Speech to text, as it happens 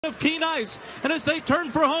of Keen Ice, and as they turn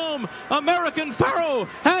for home, American Pharoah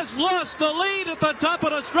has lost the lead at the top of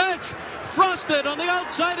the stretch. Frosted on the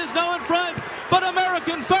outside is now in front, but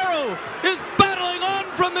American Pharoah is battling on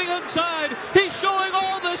from the inside. He's showing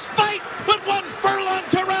all this fight with 1 furlong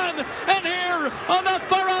to run, and here on the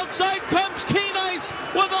far outside comes Keen Ice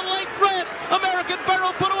with a late threat. American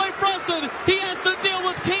Pharoah put away Frosted. He has to deal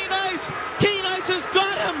with Keen Ice. Keen Ice has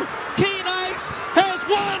got him. Keen Ice has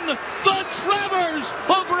won the Travers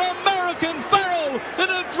over American Pharoah in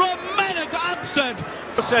a dramatic upset.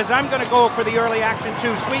 Says I'm going to go for the early action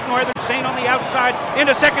too. Sweet Northern Saint on the outside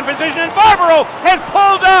into second position, and Barbaro has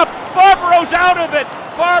pulled up. Barbaro's out of it.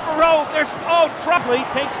 Barbaro, trouble. He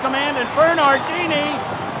takes command, and Bernardini,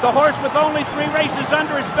 the horse with only 3 races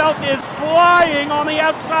under his belt, is flying on the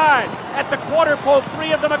outside. At the quarter pole,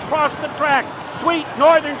 3 of them across the track. Sweet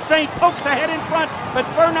Northern Saint pokes ahead in front, but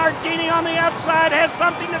Bernardini on the outside has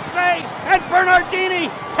something to say, and Bernardini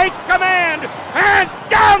takes command, and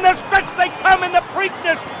down the stretch they come in the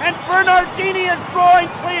Preakness, and Bernardini is drawing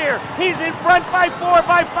clear. He's in front by 4,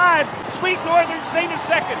 by 5. Sweet Northern Saint is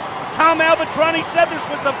second. Tom Albatroni said this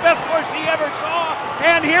was the best horse he ever saw,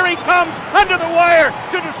 and here he comes under the wire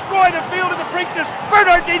to destroy the field of the Preakness.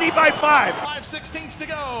 Bernardini by 5. 5/16 to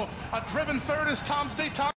go. A driven third is Tom's Day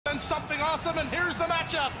Tom, and something awesome, and here's the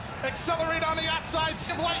matchup. Accelerate on the outside.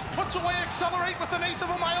 Light puts away Accelerate with 1/8 of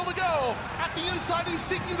a mile to go. At the inside and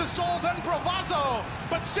Seeking the Soul, then Bravazzo.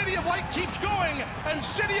 But City of Light keeps going, and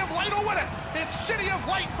City of Light will win it. It's City of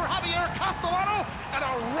Light for Javier Castellano, and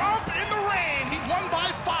a romp in the rain. He won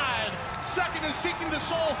by 5. Second is Seeking the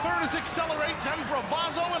Soul. Third is Accelerate, then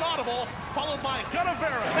Bravazzo and Audible, followed by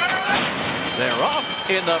Gunnevera. They're off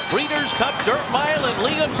in the Breeders' Cup Dirt Mile, and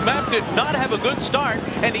Liam's Map did not have a good start,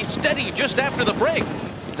 and he steadied just after the break.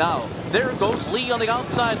 Now, there goes Lee on the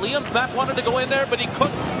outside. Liam's Map wanted to go in there, but he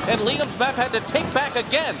couldn't, and Liam's Map had to take back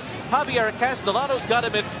again. Javier Castellano's got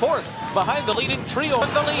him in 4th, behind the leading trio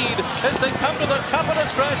in the lead as they come to the top of the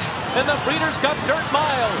stretch in the Breeders' Cup Dirt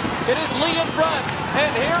Mile. It is Lee in front,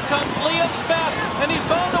 and here comes Liam's Map, and he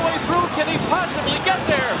found a way through. Can he possibly get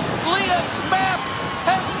there? Liam's Map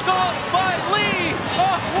has gone by Lee.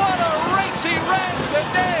 Oh, what a race he ran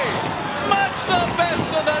today. Much the best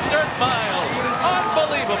of the Dirt Mile.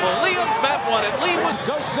 Unbelievable. Liam's Map won it. Lee was...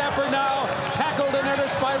 Ghost Zapper now, tackled in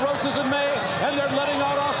earnest by Roses in May, and they're letting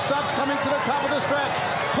out all stops coming to the top of the stretch.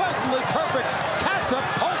 Pleasantly Perfect,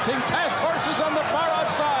 catapulting past horses on the far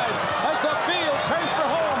outside as the field turns for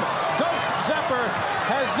home. Ghost Zapper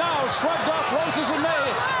has now shrugged off Roses in May.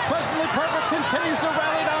 Pleasantly Perfect continues to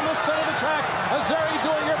rally down the center of the track. Azeri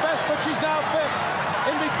doing her best, but she's now 5th.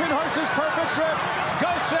 In between horses, Perfect Drift.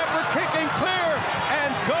 Ghost Zapper kicking clear, and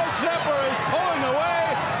Ghost Zapper is pulling away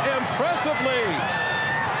impressively.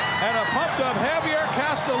 And a pumped-up Javier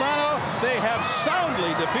Castellano. They have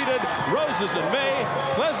soundly defeated Roses in May.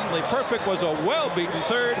 Pleasantly Perfect was a well-beaten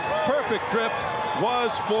 3rd. Perfect Drift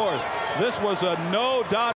was 4th. This was a no-doubt